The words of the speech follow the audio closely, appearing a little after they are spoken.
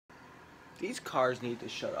These cars need to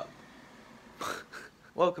shut up.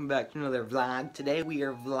 Welcome back to another vlog. Today we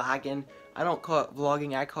are vlogging. I don't call it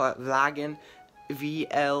vlogging, I call it vlogging.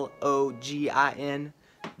 V-L-O-G-I-N.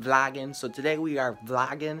 Vlogging. So today we are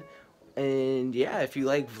vlogging. And yeah, if you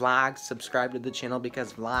like vlogs, subscribe to the channel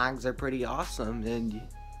because vlogs are pretty awesome. And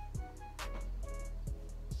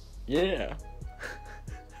yeah.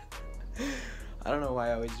 I don't know why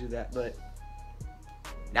I always do that, but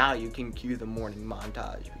now you can cue the morning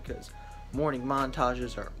montage because morning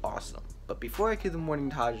montages are awesome. But before I cue the morning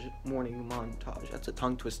montage, that's a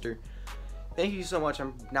tongue twister. Thank you so much.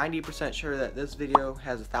 I'm 90% sure that this video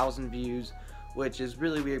has 1,000 views, which is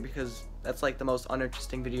really weird because that's like the most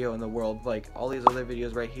uninteresting video in the world. Like all these other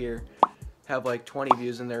videos right here have like 20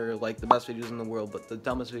 views and they're like the best videos in the world, but the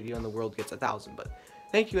dumbest video in the world gets 1,000. But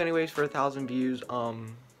thank you anyways for 1,000 views.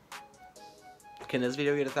 Can this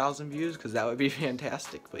video get 1,000 views? Because that would be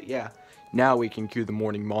fantastic. But yeah, now we can cue the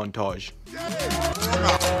morning montage.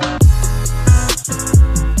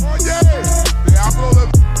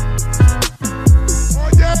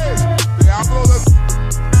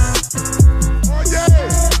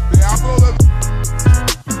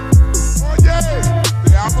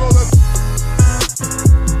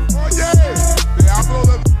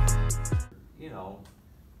 You know,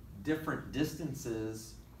 different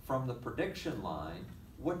distances from the prediction line.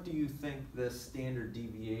 What do you think this standard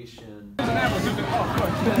deviation?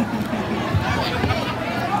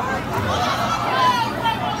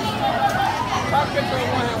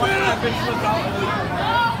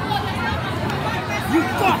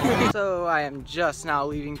 So I am just now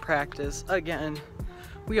leaving practice again.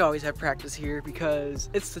 We always have practice here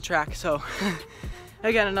because it's the track. So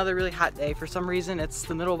again, another really hot day. For some reason, it's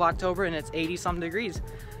the middle of October and it's 80-some degrees.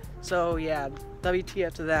 So yeah,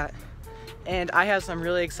 WTF to that. And I have some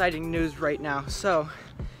really exciting news right now. So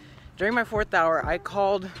during my 4th hour, I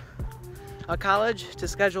called a college to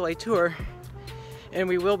schedule a tour, and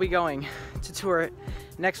we will be going to tour it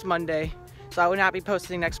next Monday. So I will not be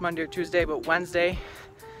posting next Monday or Tuesday, but Wednesday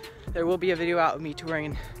there will be a video out of me touring.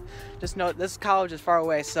 And just note, this college is far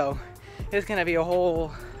away, so it's gonna be a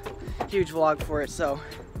whole huge vlog for it. So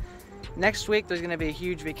next week there's gonna be a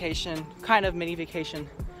huge vacation, kind of mini vacation,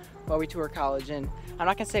 while we tour college. And I'm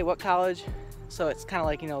not gonna say what college, so it's kind of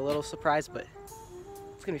like, you know, a little surprise, but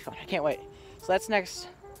it's gonna be fun. I can't wait. So that's next,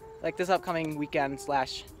 like this upcoming weekend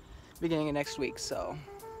slash beginning of next week. So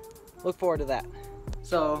look forward to that.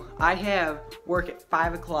 So I have work at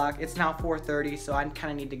 5 o'clock. It's now 4:30, so I kind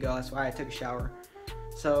of need to go. That's why I took a shower.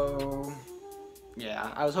 So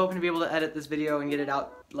yeah, I was hoping to be able to edit this video and get it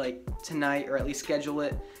out like tonight, or at least schedule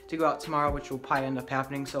it to go out tomorrow, which will probably end up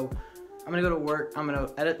happening. So I'm gonna go to work, I'm gonna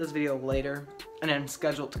edit this video later, and then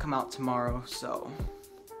schedule it to come out tomorrow. So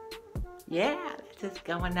yeah, that's what's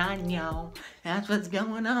going on, y'all. That's what's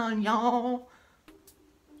going on, y'all.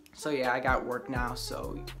 So yeah, I got work now,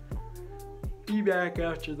 so be back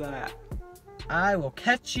after that. I will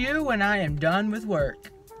catch you when I am done with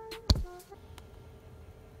work.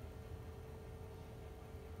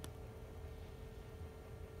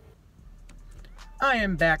 I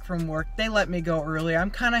am back from work. They let me go early.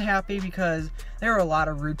 I'm kind of happy because there were a lot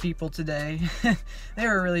of rude people today. They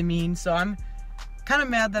were really mean, so I'm kind of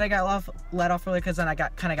mad that I got let off early because then I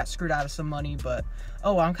kind of got screwed out of some money. But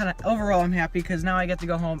oh, overall I'm happy because now I get to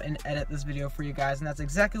go home and edit this video for you guys, and that's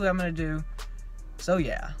exactly what I'm gonna do. So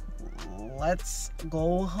yeah, let's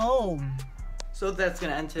go home. So that's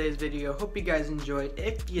gonna end today's video. Hope you guys enjoyed.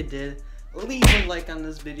 If you did, leave a like on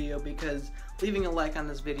this video, because leaving a like on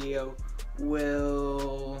this video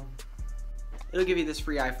it'll give you this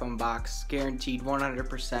free iPhone box, guaranteed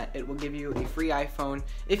 100%. It will give you a free iPhone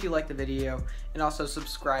if you like the video, and also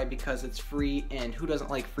subscribe because it's free, and who doesn't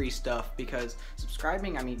like free stuff? Because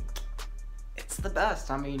subscribing, I mean, it's the best.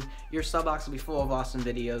 I mean, your sub box will be full of awesome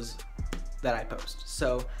videos that I post.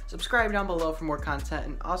 So subscribe down below for more content,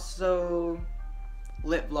 and also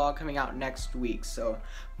lit vlog coming out next week. So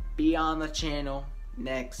be on the channel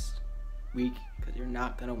next week because you're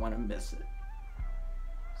not gonna want to miss it.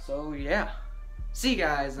 So yeah, see you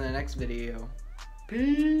guys in the next video.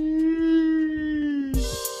 Peace.